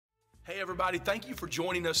Hey everybody, thank you for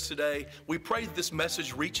joining us today. We pray that this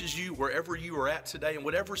message reaches you wherever you are at today and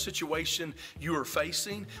whatever situation you are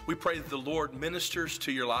facing. We pray that the Lord ministers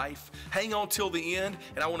to your life. Hang on till the end,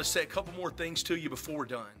 and I want to say a couple more things to you before we're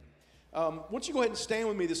done. Why don't you go ahead and stand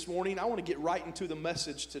with me this morning? I want to get right into the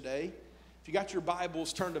message today. If you got your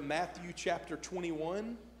Bibles, turn to Matthew chapter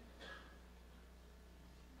 21.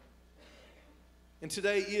 And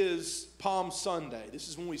today is Palm Sunday. This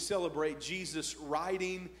is when we celebrate Jesus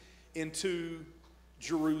riding into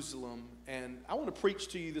Jerusalem. And I want to preach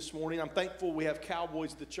to you this morning. I'm thankful we have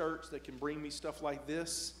cowboys at the church that can bring me stuff like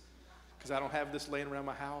this, because I don't have this laying around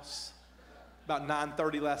my house. About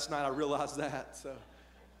 9:30 last night I realized that.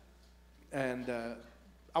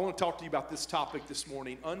 I want to talk to you about this topic this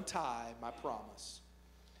morning. Untie my promise.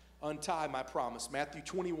 Untie my promise. Matthew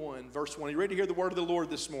 21 verse 1. Are you ready to hear the word of the Lord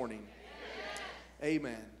this morning?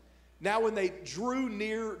 Amen. Now when they drew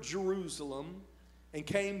near Jerusalem and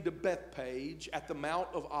came to Bethphage at the Mount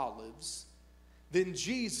of Olives, then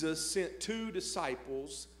Jesus sent 2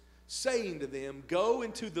 disciples, saying to them, "Go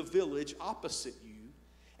into the village opposite you,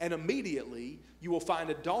 and immediately you will find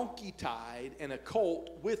a donkey tied and a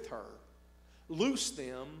colt with her. Loose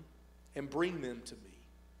them and bring them to me.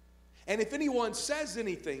 And if anyone says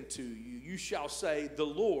anything to you, you shall say, 'The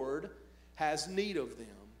Lord has need of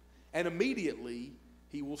them,' and immediately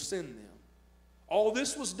he will send them." All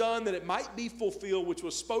this was done that it might be fulfilled, which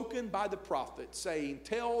was spoken by the prophet, saying,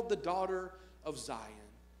 "Tell the daughter of Zion,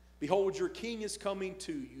 behold, your king is coming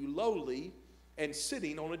to you, lowly and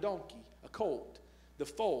sitting on a donkey, a colt, the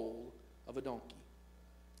foal of a donkey."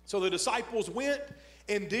 So the disciples went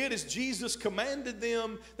and did as Jesus commanded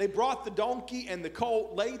them. They brought the donkey and the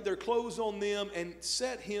colt, laid their clothes on them, and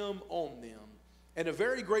set him on them. And a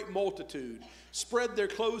very great multitude spread their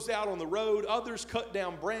clothes out on the road. Others cut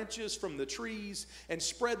down branches from the trees and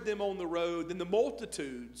spread them on the road. Then the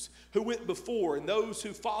multitudes who went before and those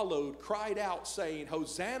who followed cried out, saying,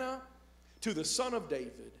 "Hosanna to the Son of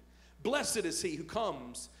David. Blessed is he who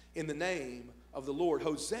comes in the name of the Lord.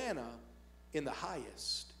 Hosanna in the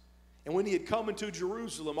highest." And when he had come into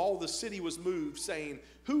Jerusalem, all the city was moved, saying,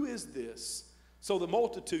 "Who is this?" So the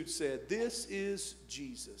multitude said, "This is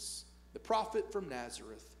Jesus, the prophet from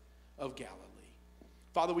Nazareth of Galilee."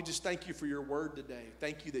 Father, we just thank you for your word today.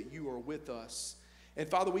 Thank you that you are with us. And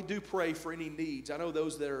Father, we do pray for any needs. I know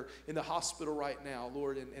those that are in the hospital right now,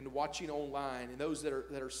 Lord, and watching online, and those that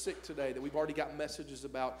are sick today that we've already got messages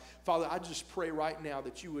about. Father, I just pray right now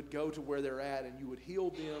that you would go to where they're at and you would heal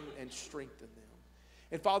them and strengthen them.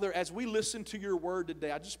 And Father, as we listen to your word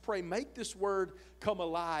today, I just pray, make this word come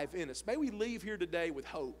alive in us. May we leave here today with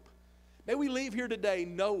hope. May we leave here today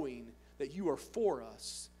knowing that you are for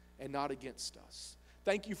us and not against us.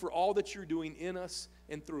 Thank you for all that you're doing in us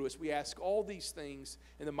and through us. We ask all these things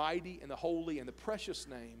in the mighty and the holy and the precious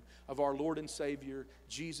name of our Lord and Savior,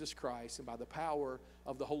 Jesus Christ, and by the power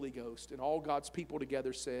of the Holy Ghost. And all God's people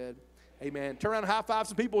together said, amen. Turn around and high five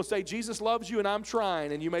some people and say, "Jesus loves you and I'm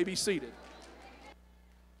trying," and you may be seated.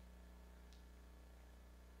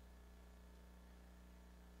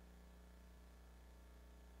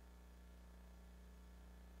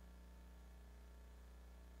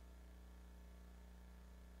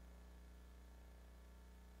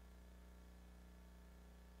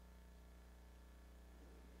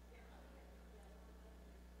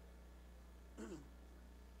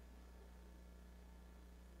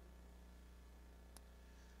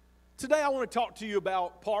 Today I want to talk to you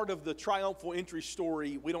about part of the triumphal entry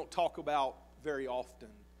story we don't talk about very often.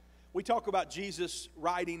 We talk about Jesus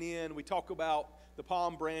riding in, we talk about the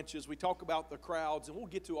palm branches, we talk about the crowds, and we'll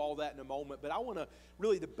get to all that in a moment. But I want to,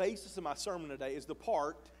 really the basis of my sermon today is the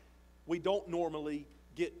part we don't normally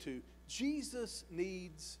get to. Jesus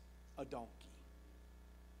needs a donkey.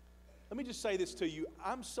 Let me just say this to you.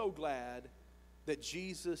 I'm so glad that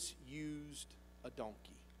Jesus used a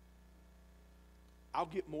donkey. I'll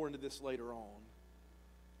get more into this later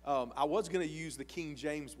on. I was going to use the King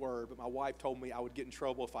James word, but my wife told me I would get in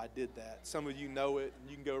trouble if I did that. Some of you know it, and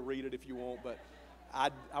you can go read it if you want, but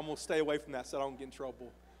I'm going to stay away from that so I don't get in trouble.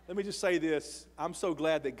 Let me just say this. I'm so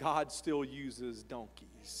glad that God still uses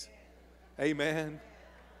donkeys. Amen.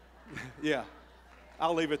 Yeah,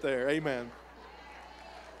 I'll leave it there. Amen.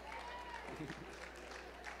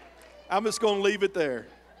 I'm just going to leave it there.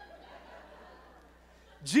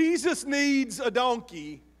 Jesus needs a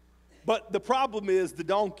donkey, but the problem is the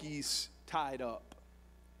donkey's tied up.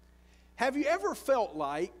 Have you ever felt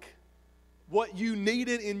like what you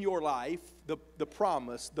needed in your life, the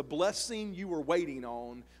promise, the blessing you were waiting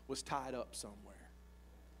on, was tied up somewhere?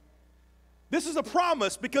 This is a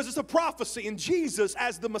promise because it's a prophecy, and Jesus,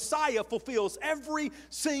 as the Messiah, fulfills every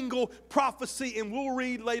single prophecy. And we'll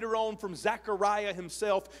read later on from Zechariah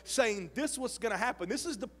himself saying this was going to happen. This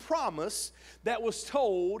is the promise that was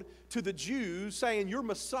told to the Jews, saying your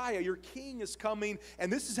Messiah, your King is coming,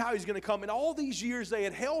 and this is how he's going to come. And all these years they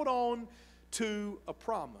had held on to a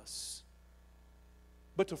promise.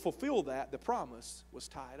 But to fulfill that, the promise was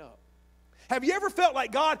tied up. Have you ever felt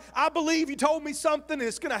like, God, I believe you told me something and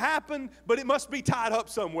it's going to happen, but it must be tied up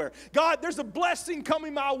somewhere. God, there's a blessing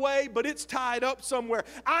coming my way, but it's tied up somewhere.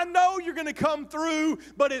 I know you're going to come through,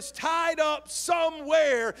 but it's tied up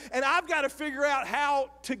somewhere, and I've got to figure out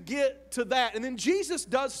how to get to that. And then Jesus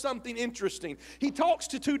does something interesting. He talks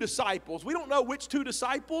to two disciples. We don't know which two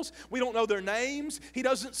disciples. We don't know their names. He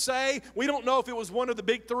doesn't say. We don't know if it was one of the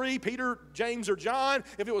big three, Peter, James, or John,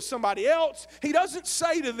 if it was somebody else. He doesn't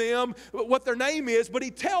say to them what their name is, but he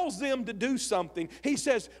tells them to do something. He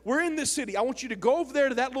says, we're in this city. I want you to go over there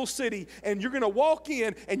to that little city, and you're going to walk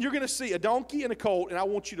in, and you're going to see a donkey and a colt, and I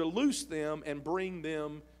want you to loose them and bring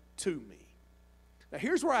them to me. Now,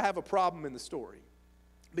 here's where I have a problem in the story,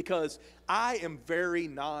 because I am very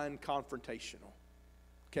non-confrontational,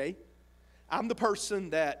 okay? I'm the person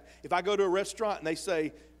that if I go to a restaurant and they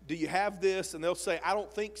say, do you have this? And they'll say, I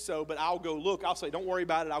don't think so, but I'll go look. I'll say, don't worry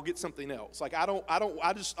about it. I'll get something else. Like,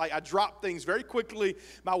 I drop things very quickly.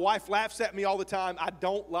 My wife laughs at me all the time. I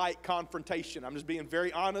don't like confrontation. I'm just being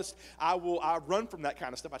very honest. I run from that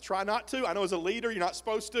kind of stuff. I try not to. I know as a leader, you're not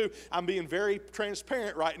supposed to. I'm being very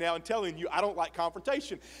transparent right now and telling you I don't like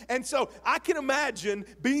confrontation. And so I can imagine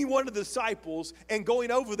being one of the disciples and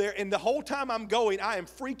going over there, and the whole time I'm going, I am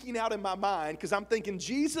freaking out in my mind because I'm thinking,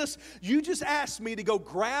 Jesus, you just asked me to go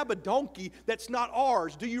grab a donkey that's not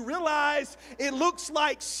ours. Do you realize it looks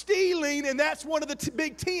like stealing, and that's one of the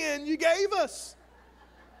big 10 you gave us?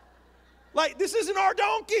 Like, this isn't our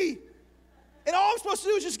donkey. And all I'm supposed to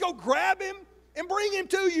do is just go grab him and bring him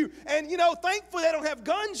to you. And, thankfully they don't have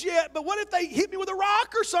guns yet, but what if they hit me with a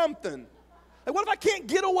rock or something? Like, what if I can't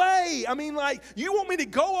get away? I mean, like, you want me to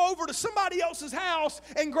go over to somebody else's house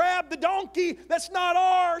and grab the donkey that's not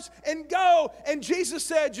ours and go? And Jesus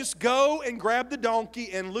said, just go and grab the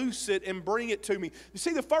donkey and loose it and bring it to me. You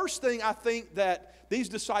see, the first thing I think that these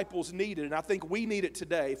disciples needed, and I think we need it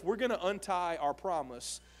today, if we're going to untie our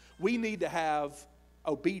promise, we need to have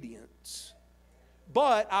obedience.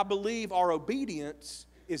 But I believe our obedience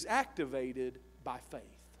is activated by faith.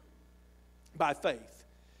 By faith.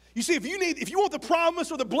 You see, if you want the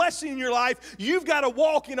promise or the blessing in your life, you've got to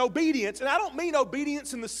walk in obedience. And I don't mean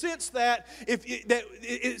obedience in the sense that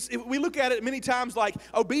if we look at it many times like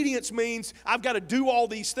obedience means I've got to do all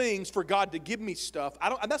these things for God to give me stuff.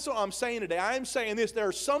 That's what I'm saying today. I am saying this. There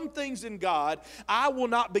are some things in God I will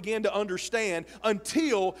not begin to understand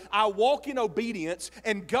until I walk in obedience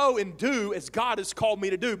and go and do as God has called me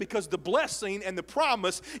to do, because the blessing and the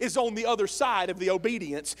promise is on the other side of the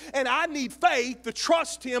obedience. And I need faith to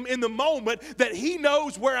trust Him in the moment that He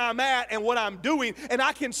knows where I'm at and what I'm doing, and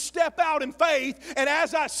I can step out in faith, and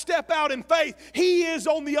as I step out in faith, He is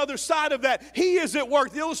on the other side of that. He is at work.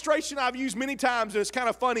 The illustration I've used many times, and it's kind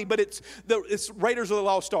of funny, but it's Raiders of the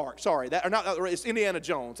Lost Ark. Sorry, it's Indiana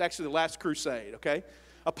Jones, actually the Last Crusade, okay?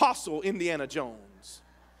 Apostle Indiana Jones.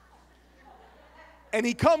 And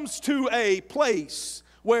he comes to a place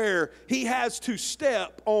where he has to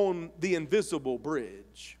step on the invisible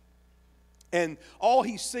bridge. And all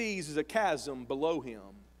he sees is a chasm below him.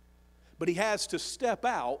 But he has to step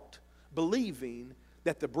out believing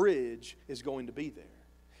that the bridge is going to be there.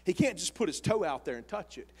 He can't just put his toe out there and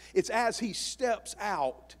touch it. It's as he steps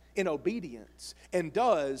out in obedience and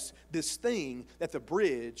does this thing that the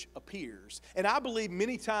bridge appears. And I believe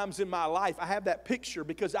many times in my life I have that picture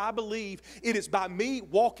because I believe it is by me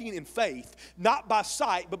walking in faith, not by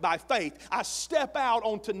sight but by faith. I step out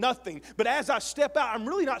onto nothing, but as I step out, I'm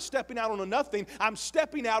really not stepping out onto nothing. I'm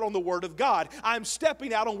stepping out on the Word of God. I'm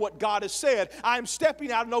stepping out on what God has said. I'm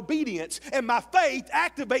stepping out in obedience, and my faith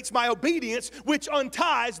activates my obedience, which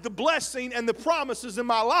unties the blessing and the promises in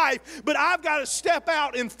my life. But I've got to step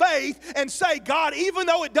out in faith and say, God, even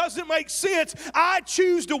though it doesn't make sense, I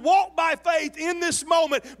choose to walk by faith in this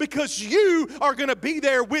moment because you are going to be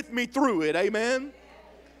there with me through it. Amen?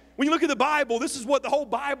 When you look at the Bible, this is what the whole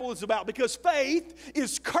Bible is about, because faith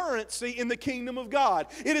is currency in the kingdom of God.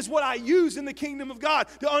 It is what I use in the kingdom of God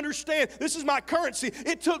to understand this is my currency.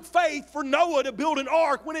 It took faith for Noah to build an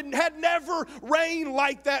ark when it had never rained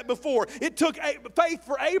like that before. It took faith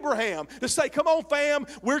for Abraham to say, come on, fam,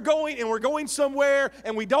 we're going somewhere,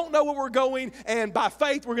 and we don't know where we're going, and by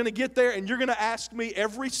faith we're going to get there, and you're going to ask me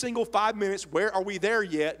every single 5 minutes, where are we there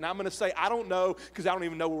yet? And I'm going to say, I don't know, because I don't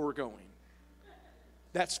even know where we're going.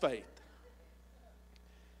 That's faith.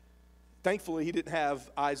 Thankfully, he didn't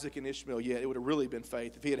have Isaac and Ishmael yet. It would have really been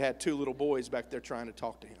faith if he had had 2 little boys back there trying to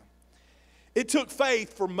talk to him. It took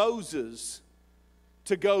faith for Moses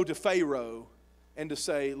to go to Pharaoh and to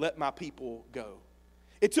say, let my people go.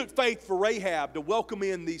 It took faith for Rahab to welcome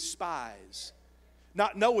in these spies,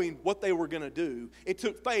 not knowing what they were going to do. It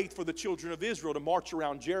took faith for the children of Israel to march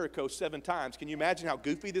around Jericho 7 times. Can you imagine how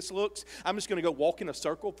goofy this looks? I'm just going to go walk in a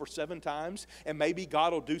circle for 7 times, and maybe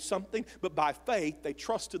God will do something. But by faith, they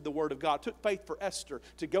trusted the word of God. It took faith for Esther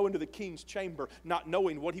to go into the king's chamber, not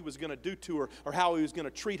knowing what he was going to do to her or how he was going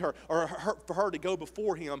to treat her, or for her to go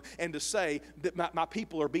before him and to say that my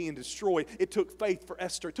people are being destroyed. It took faith for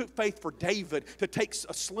Esther. It took faith for David to take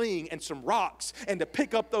a sling and some rocks and to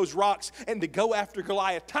pick up those rocks and to go after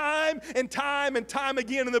Goliath. Time and time and time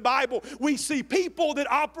again in the Bible, we see people that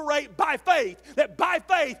operate by faith, that by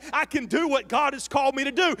faith I can do what God has called me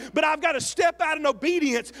to do, but I've got to step out in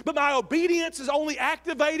obedience. But my obedience is only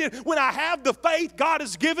activated when I have the faith God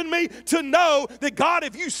has given me to know that, God,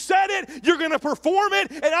 if you said it, you're going to perform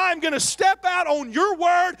it, and I'm going to step out on your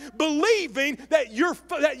word, believing that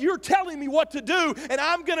you're telling me what to do, and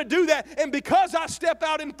I'm going to do that. And because I step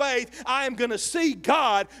out in faith, I am going to see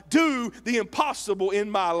God do the impossible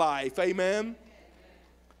in my life. Amen.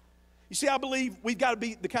 You see, I believe we've got to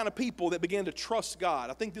be the kind of people that begin to trust God.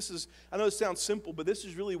 I know it sounds simple, but this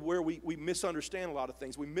is really where we misunderstand a lot of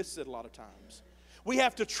things. We miss it a lot of times. We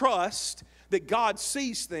have to trust that God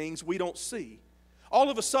sees things we don't see. All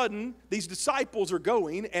of a sudden, these disciples are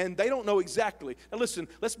going, and they don't know exactly. Now listen,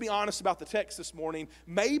 let's be honest about the text this morning.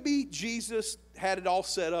 Maybe Jesus had it all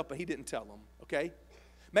set up, and he didn't tell them, okay?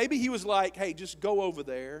 Maybe he was like, hey, just go over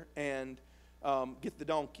there and get the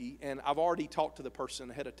donkey, and I've already talked to the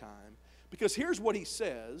person ahead of time. Because here's what he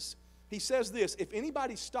says. He says this: if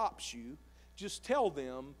anybody stops you, just tell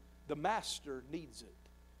them the master needs it.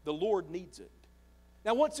 The Lord needs it.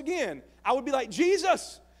 Now, once again, I would be like,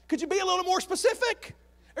 Jesus, could you be a little more specific?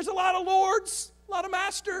 There's a lot of lords, a lot of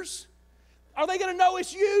masters. Are they going to know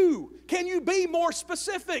it's you? Can you be more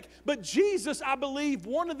specific? But Jesus, I believe,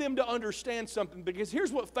 wanted them to understand something, because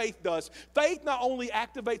here's what faith does. Faith not only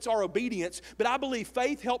activates our obedience, but I believe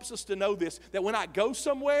faith helps us to know this, that when I go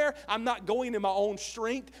somewhere, I'm not going in my own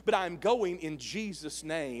strength, but I'm going in Jesus'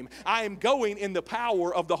 name. I am going in the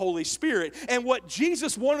power of the Holy Spirit. And what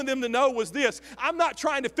Jesus wanted them to know was this: I'm not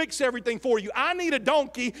trying to fix everything for you. I need a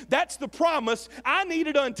donkey. That's the promise. I need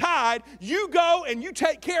it untied. You go and you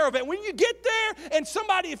take care of it. When you get there and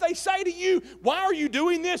somebody, if they say to you, why are you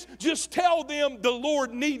doing this? Just tell them the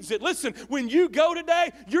Lord needs it. Listen, when you go today,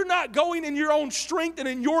 you're not going in your own strength and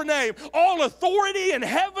in your name. All authority in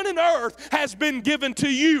heaven and earth has been given to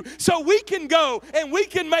you. So we can go and we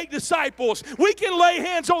can make disciples. We can lay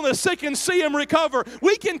hands on the sick and see them recover.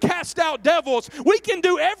 We can cast out devils. We can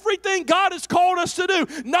do everything God has called us to do.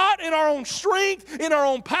 Not in our own strength, in our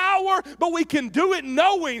own power, but we can do it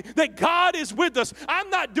knowing that God is with us. I'm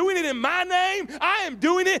not doing it in my name. I am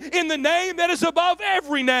doing it in the name that is above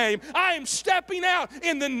every name. I am stepping out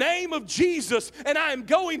in the name of Jesus, and I am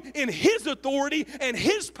going in His authority and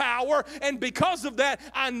His power, and because of that,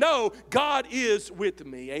 I know God is with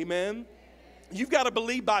me. Amen. You've got to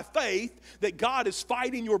believe by faith that God is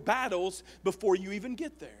fighting your battles before you even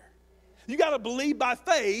get there. You got to believe by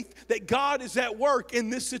faith that God is at work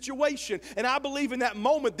in this situation. And I believe in that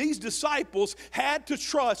moment, these disciples had to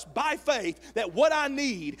trust by faith that what I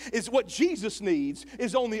need is what Jesus needs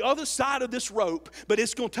is on the other side of this rope, but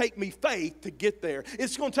it's going to take me faith to get there.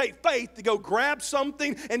 It's going to take faith to go grab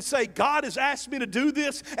something and say, God has asked me to do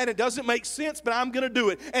this, and it doesn't make sense, but I'm going to do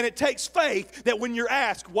it. And it takes faith that when you're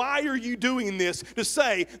asked, why are you doing this, to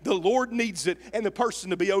say, the Lord needs it, and the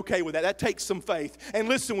person to be okay with that. That takes some faith. And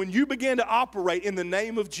listen, when you begin to operate in the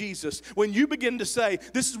name of Jesus, when you begin to say,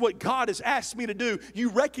 this is what God has asked me to do, you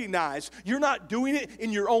recognize you're not doing it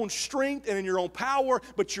in your own strength and in your own power,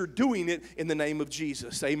 but you're doing it in the name of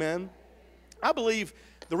Jesus. Amen. I believe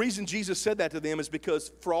the reason Jesus said that to them is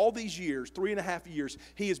because for all these years, 3.5 years,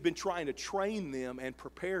 He has been trying to train them and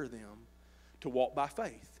prepare them to walk by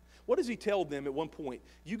faith. What does He tell them at one point?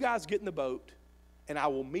 You guys get in the boat, and I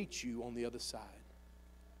will meet you on the other side.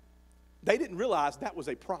 They didn't realize that was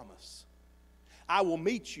a promise. I will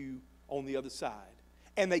meet you on the other side.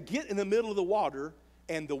 And they get in the middle of the water,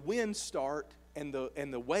 and the winds start, and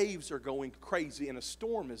the waves are going crazy, and a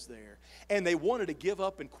storm is there. And they wanted to give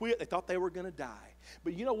up and quit. They thought they were going to die.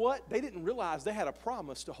 But you know what? They didn't realize they had a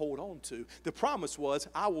promise to hold on to. The promise was,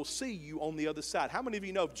 I will see you on the other side. How many of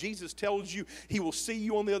you know if Jesus tells you He will see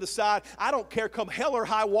you on the other side, I don't care, come hell or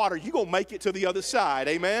high water, you're going to make it to the other side.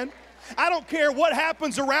 Amen? I don't care what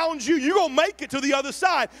happens around you. You're going to make it to the other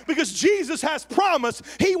side because Jesus has promised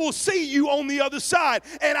He will see you on the other side.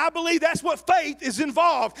 And I believe that's what faith is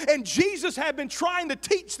involved. And Jesus had been trying to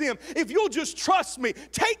teach them, if you'll just trust me,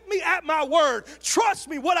 take me at my word, trust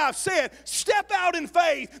me what I've said, step out in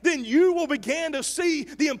faith, then you will begin to see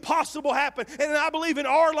the impossible happen. And I believe in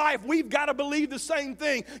our life, we've got to believe the same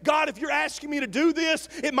thing. God, if you're asking me to do this,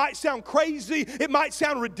 it might sound crazy, it might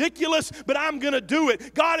sound ridiculous, but I'm going to do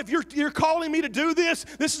it. God, if you're calling me to do this,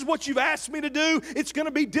 this is what you've asked me to do. It's going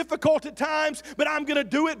to be difficult at times, but I'm going to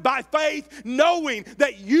do it by faith, knowing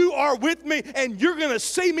that you are with me and you're going to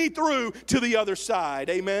see me through to the other side.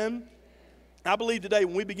 Amen. I believe today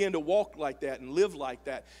when we begin to walk like that and live like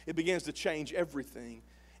that, it begins to change everything.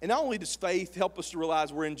 And not only does faith help us to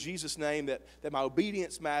realize we're in Jesus' name, that my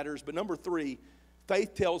obedience matters, but number 3,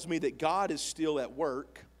 faith tells me that God is still at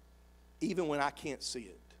work even when I can't see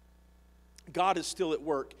it. God is still at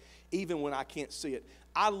work even when I can't see it.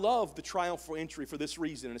 I love the triumphal entry for this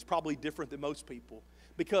reason, and it's probably different than most people,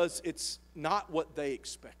 because it's not what they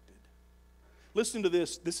expected. Listen to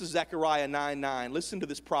this. This is Zechariah 9:9. Listen to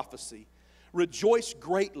this prophecy. Rejoice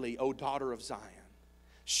greatly, O daughter of Zion.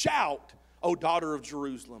 Shout, O daughter of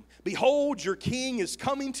Jerusalem. Behold, your king is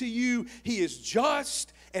coming to you. He is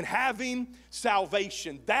just and having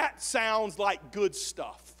salvation. That sounds like good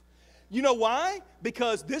stuff. You know why?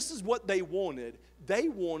 Because this is what they wanted. They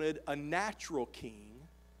wanted a natural king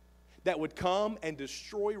that would come and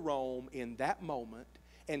destroy Rome in that moment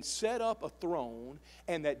and set up a throne,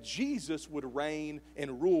 and that Jesus would reign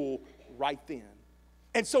and rule right then.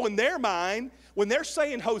 And so in their mind, when they're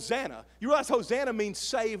saying Hosanna, you realize Hosanna means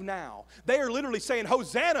save now. They are literally saying,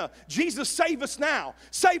 Hosanna, Jesus, save us now.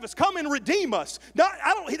 Save us, come and redeem us. They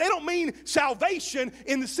don't mean salvation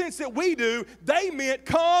in the sense that we do. They meant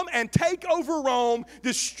come and take over Rome,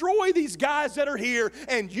 destroy these guys that are here,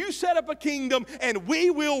 and you set up a kingdom, and we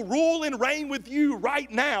will rule and reign with you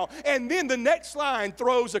right now. And then the next line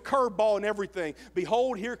throws a curveball and everything.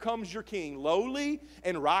 Behold, here comes your king, lowly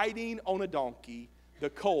and riding on a donkey, the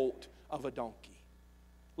colt of a donkey.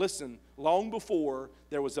 Listen, long before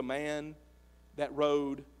there was a man that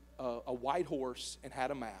rode a white horse and had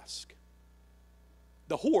a mask.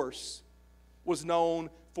 The horse was known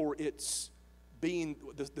for its being,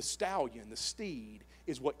 the stallion, the steed,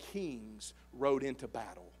 is what kings rode into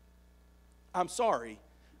battle. I'm sorry,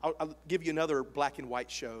 I'll give you another black and white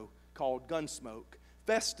show called Gunsmoke.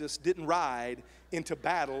 Festus didn't ride into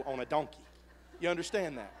battle on a donkey. You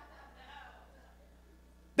understand that?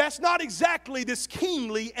 That's not exactly this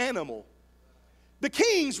kingly animal. The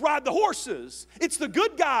kings ride the horses. It's the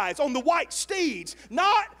good guys on the white steeds,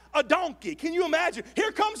 not a donkey. Can you imagine?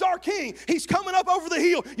 Here comes our king. He's coming up over the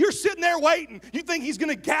hill. You're sitting there waiting. You think he's going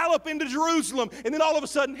to gallop into Jerusalem, and then all of a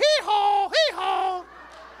sudden, hee-haw, hee-haw.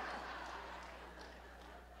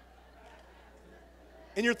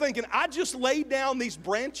 And you're thinking, I just laid down these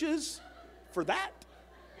branches for that?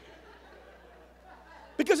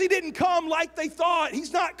 Because he didn't come like they thought.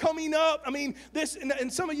 He's not coming up. I mean, this,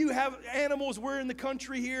 and some of you have animals. We're in the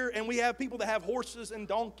country here, and we have people that have horses and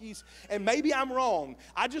donkeys. And maybe I'm wrong.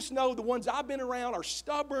 I just know the ones I've been around are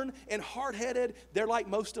stubborn and hard-headed. They're like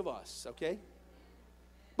most of us, okay?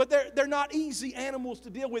 But they're not easy animals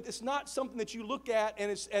to deal with. It's not something that you look at,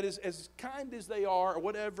 and it's as kind as they are or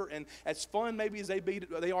whatever, and as fun maybe as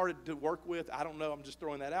they are to work with. I don't know. I'm just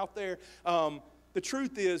throwing that out there. The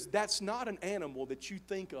truth is, that's not an animal that you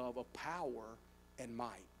think of power and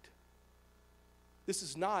might. This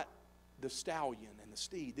is not the stallion and the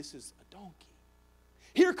steed. This is a donkey.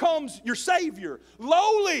 Here comes your Savior,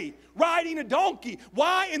 lowly, riding a donkey.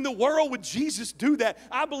 Why in the world would Jesus do that?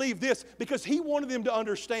 I believe this, because he wanted them to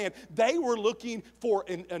understand they were looking for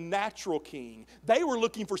a natural king. They were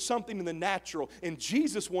looking for something in the natural, and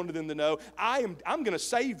Jesus wanted them to know, I'm going to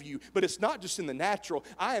save you, but it's not just in the natural.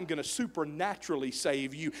 I am going to supernaturally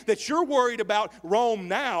save you. That you're worried about Rome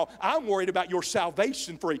now, I'm worried about your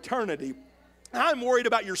salvation for eternity. I'm worried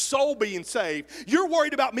about your soul being saved. You're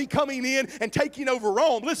worried about me coming in and taking over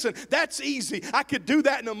Rome. Listen, that's easy. I could do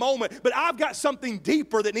that in a moment, but I've got something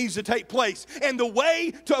deeper that needs to take place. And the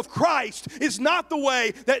way of Christ is not the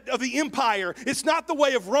way of the empire. It's not the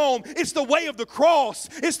way of Rome. It's the way of the cross.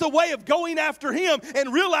 It's the way of going after him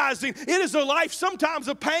and realizing it is a life sometimes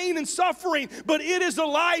of pain and suffering, but it is a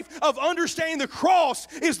life of understanding the cross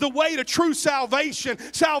is the way to true salvation.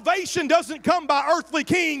 Salvation doesn't come by earthly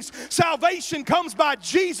kings. Salvation comes by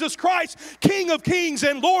Jesus Christ, King of kings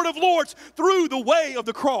and Lord of lords, through the way of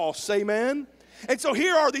the cross. Amen. And so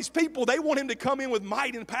here are these people, they want him to come in with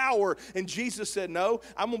might and power. And Jesus said, no,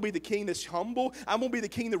 I'm going to be the king that's humble. I'm going to be the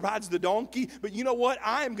king that rides the donkey. But you know what?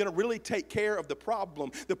 I am going to really take care of the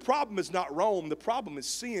problem. The problem is not Rome. The problem is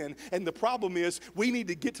sin. And the problem is we need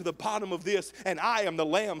to get to the bottom of this. And I am the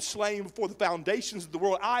lamb slain before the foundations of the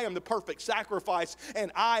world. I am the perfect sacrifice.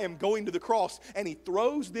 And I am going to the cross. And he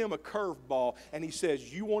throws them a curveball. And he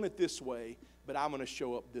says, you want it this way, but I'm going to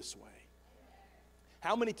show up this way.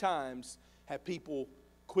 How many times have people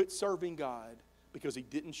quit serving God because he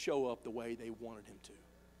didn't show up the way they wanted him to?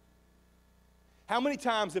 How many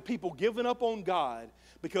times have people given up on God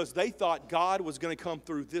because they thought God was going to come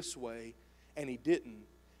through this way and he didn't?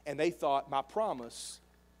 And they thought, my promise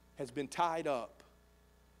has been tied up.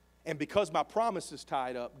 And because my promise is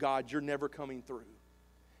tied up, God, you're never coming through.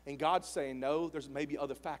 And God's saying, no, there's maybe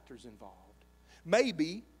other factors involved.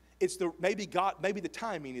 Maybe the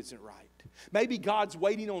timing isn't right. Maybe God's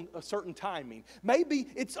waiting on a certain timing. Maybe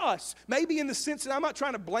it's us. Maybe in the sense that I'm not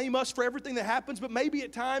trying to blame us for everything that happens, but maybe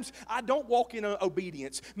at times I don't walk in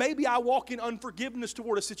obedience. Maybe I walk in unforgiveness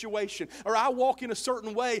toward a situation, or I walk in a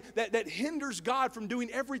certain way that hinders God from doing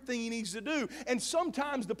everything he needs to do. And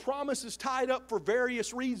sometimes the promise is tied up for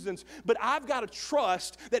various reasons, but I've got to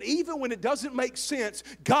trust that even when it doesn't make sense,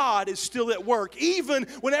 God is still at work. Even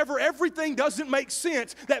whenever everything doesn't make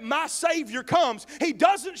sense, that my Savior comes. He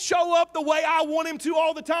doesn't show up the way I want him to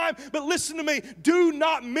all the time, but listen to me, do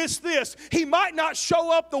not miss this. He might not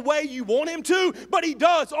show up the way you want him to, but he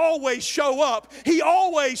does always show up. He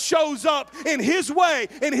always shows up in his way,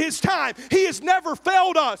 in his time. He has never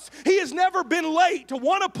failed us. He has never been late to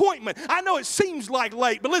one appointment. I know it seems like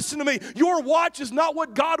late, but listen to me, your watch is not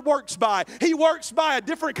what God works by. He works by a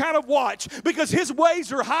different kind of watch because his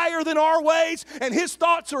ways are higher than our ways and his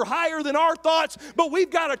thoughts are higher than our thoughts, but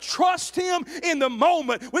we've got to trust him in the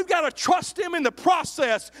moment. We've got to trust him in the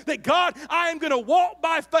process that God, I am going to walk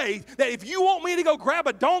by faith, that if you want me to go grab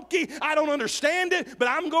a donkey, I don't understand it, but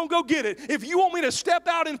I'm going to go get it. If you want me to step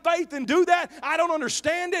out in faith and do that, I don't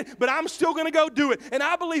understand it, but I'm still going to go do it. And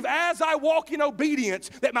I believe as I walk in obedience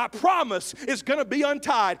that my promise is going to be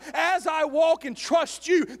untied. As I walk and trust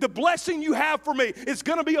you, the blessing you have for me is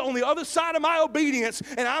going to be on the other side of my obedience,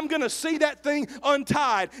 and I'm going to see that thing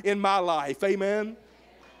untied in my life. Amen.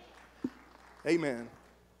 Amen.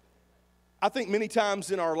 I think many times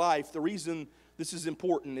in our life, the reason this is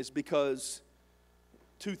important is because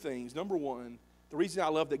two things. Number one, the reason I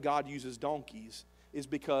love that God uses donkeys is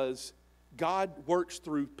because God works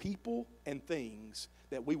through people and things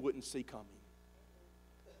that we wouldn't see coming.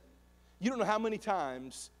 You don't know how many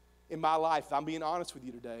times in my life, if I'm being honest with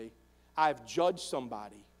you today, I've judged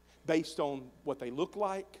somebody based on what they look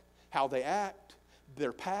like, how they act,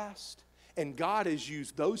 their past, and God has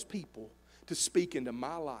used those people to speak into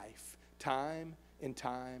my life time and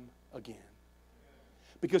time again.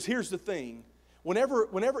 Because here's the thing,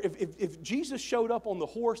 if Jesus showed up on the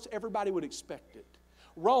horse, everybody would expect it.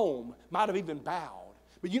 Rome might have even bowed.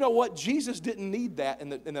 But you know what? Jesus didn't need that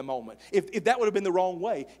in the moment. If that would have been the wrong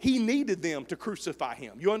way, he needed them to crucify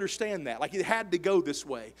him. You understand that? Like it had to go this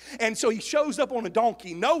way. And so he shows up on a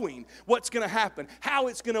donkey knowing what's going to happen, how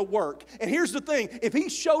it's going to work. And here's the thing. If he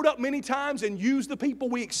showed up many times and used the people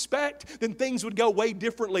we expect, then things would go way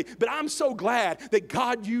differently. But I'm so glad that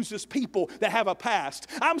God uses people that have a past.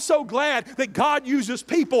 I'm so glad that God uses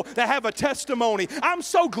people that have a testimony. I'm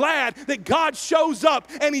so glad that God shows up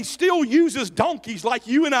and he still uses donkeys like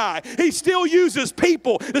you and I. He still uses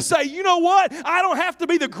people to say, you know what? I don't have to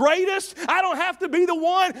be the greatest. I don't have to be the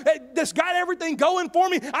one that's got everything going for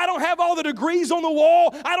me. I don't have all the degrees on the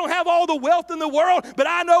wall. I don't have all the wealth in the world. But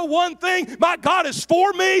I know one thing. My God is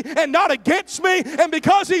for me and not against me. And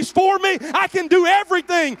because he's for me, I can do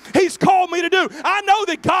everything he's called me to do. I know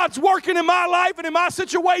that God's working in my life and in my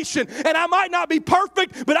situation. And I might not be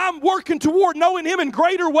perfect, but I'm working toward knowing him in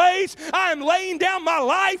greater ways. I am laying down my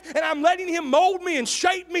life and I'm letting him mold me and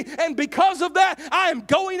shape me, and because of that, I am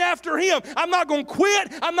going after him. I'm not going to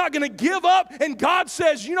quit. I'm not going to give up. And God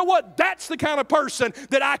says, you know what? That's the kind of person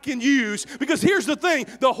that I can use. Because here's the thing.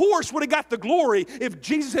 The horse would have got the glory if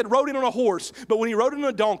Jesus had rode in on a horse. But when he rode in on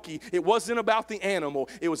a donkey, it wasn't about the animal.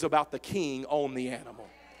 It was about the king on the animal.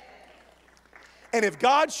 And if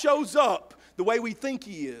God shows up the way we think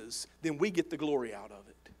he is, then we get the glory out of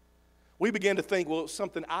it. We begin to think, well, it's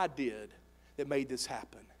something I did that made this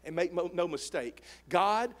happen. And make no mistake,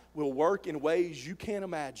 God will work in ways you can't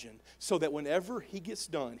imagine so that whenever he gets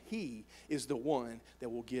done, he is the one that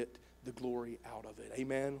will get the glory out of it.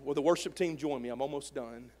 Amen? Well, the worship team, join me. I'm almost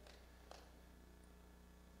done.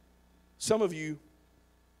 Some of you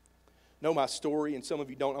know my story, and some of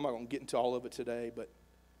you don't. I'm not going to get into all of it today, but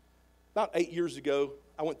about 8 years ago,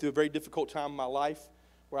 I went through a very difficult time in my life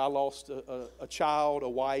where I lost a child, a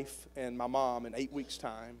wife, and my mom in 8 weeks'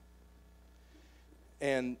 time.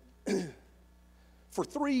 And for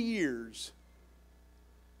 3 years,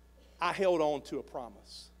 I held on to a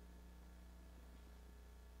promise.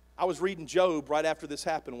 I was reading Job right after this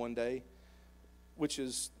happened one day, which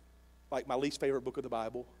is like my least favorite book of the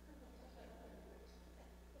Bible.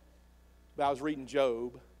 But I was reading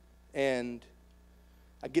Job, and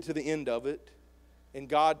I get to the end of it, and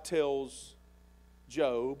God tells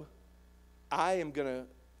Job, I am going to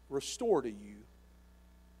restore to you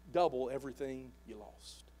double everything you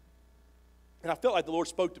lost. And I felt like the Lord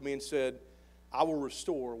spoke to me and said, I will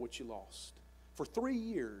restore what you lost. For 3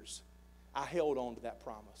 years, I held on to that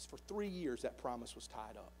promise. For 3 years, that promise was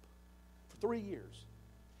tied up. For 3 years.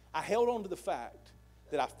 I held on to the fact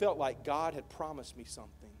that I felt like God had promised me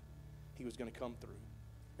something He was going to come through.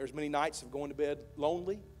 There's many nights of going to bed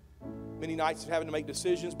lonely, many nights of having to make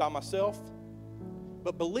decisions by myself,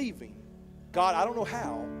 but believing, God, I don't know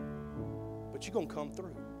how, but you're going to come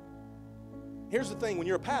through. Here's the thing, when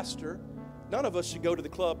you're a pastor, none of us should go to the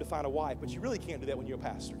club to find a wife, but you really can't do that when you're a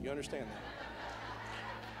pastor. You understand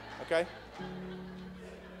that? Okay?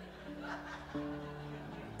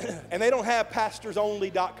 And they don't have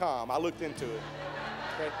pastorsonly.com. I looked into it.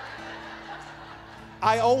 Okay?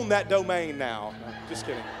 I own that domain now. No, just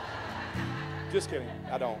kidding. Just kidding.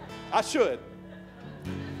 I don't. I should.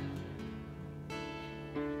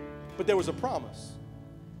 But there was a promise.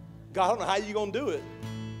 God, I don't know how you're going to do it.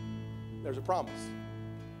 There's a promise.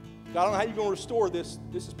 God, I don't know how you're going to restore this.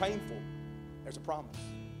 This is painful. There's a promise.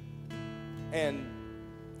 And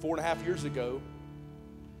 4.5 years ago,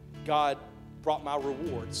 God brought my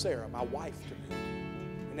reward, Sarah, my wife, to me.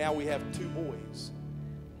 And now we have 2 boys.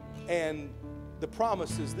 And the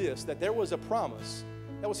promise is this, that there was a promise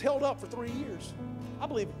that was held up for 3 years. I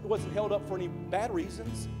believe it wasn't held up for any bad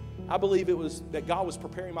reasons. I believe it was that God was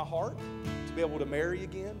preparing my heart to be able to marry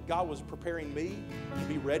again. God was preparing me to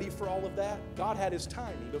be ready for all of that. God had His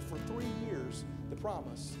timing, but for 3 years, the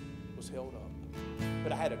promise was held up.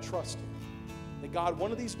 But I had to trust Him. That God,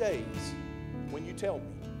 one of these days, when you tell me,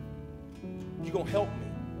 you're going to help me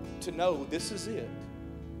to know this is it.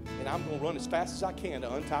 And I'm going to run as fast as I can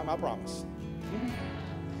to untie my promise.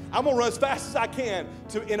 I'm going to run as fast as I can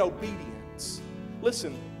in obedience.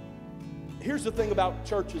 Listen, here's the thing about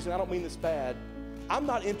churches, and I don't mean this bad. I'm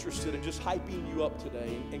not interested in just hyping you up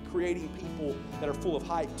today and creating people that are full of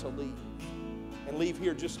hype to leave and leave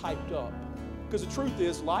here just hyped up. Because the truth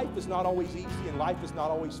is, life is not always easy and life is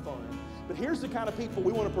not always fun. But here's the kind of people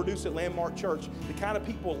we want to produce at Landmark Church, the kind of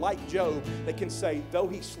people like Job that can say, though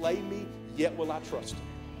he slay me, yet will I trust him.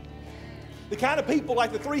 The kind of people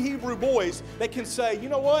like the 3 Hebrew boys that can say, you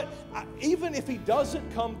know what, even if he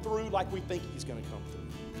doesn't come through like we think he's going to come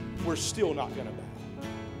through, we're still not going to bow.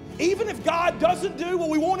 Even if God doesn't do what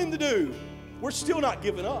we want him to do, we're still not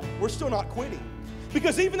giving up. We're still not quitting.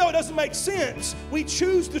 Because even though it doesn't make sense, we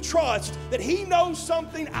choose to trust that He knows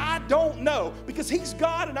something I don't know, because He's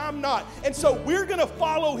God and I'm not. And so we're going to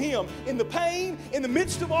follow Him. In the pain, in the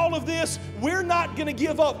midst of all of this, we're not going to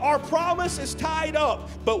give up. Our promise is tied up,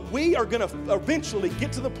 but we are going to eventually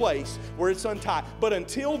get to the place where it's untied. But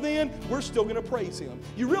until then, we're still going to praise Him.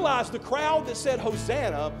 You realize the crowd that said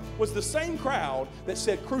Hosanna was the same crowd that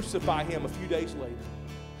said crucify Him a few days later.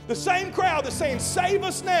 The same crowd that's saying, save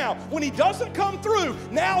us now. When He doesn't come through,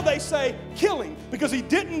 now they say, kill Him, because He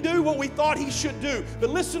didn't do what we thought He should do. But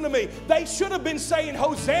listen to me, they should have been saying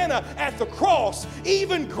Hosanna at the cross,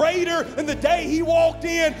 even greater than the day He walked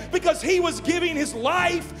in, because He was giving His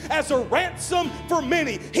life as a ransom for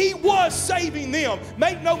many. He was saving them.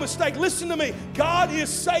 Make no mistake, listen to me, God is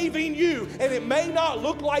saving you. And it may not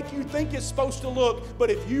look like you think it's supposed to look, but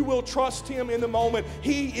if you will trust Him in the moment,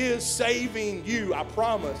 He is saving you, I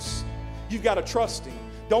promise. You've got to trust Him.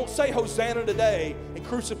 Don't say Hosanna today and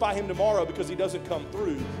crucify Him tomorrow because He doesn't come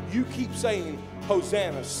through. You keep saying,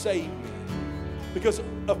 Hosanna, save me. Because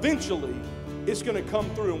eventually, it's going to come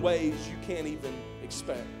through in ways you can't even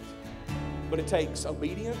expect. But it takes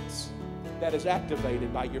obedience that is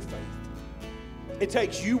activated by your faith. It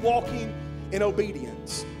takes you walking in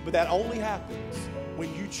obedience, but that only happens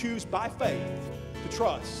when you choose by faith to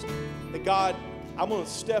trust that God, I'm going to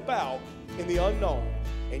step out in the unknown,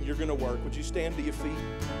 and you're going to work. Would you stand to your feet?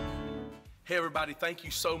 Hey everybody, thank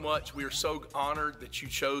you so much. We are so honored that you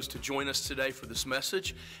chose to join us today for this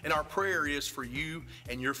message. And our prayer is for you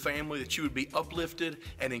and your family that you would be uplifted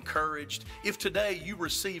and encouraged. If today you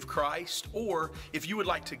receive Christ, or if you would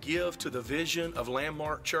like to give to the vision of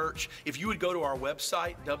Landmark Church, if you would go to our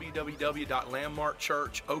website,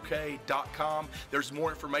 www.landmarkchurchok.com. There's more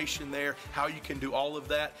information there, how you can do all of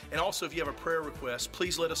that. And also, if you have a prayer request,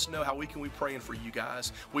 please let us know how we can be praying for you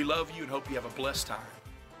guys. We love you and hope you have a blessed time.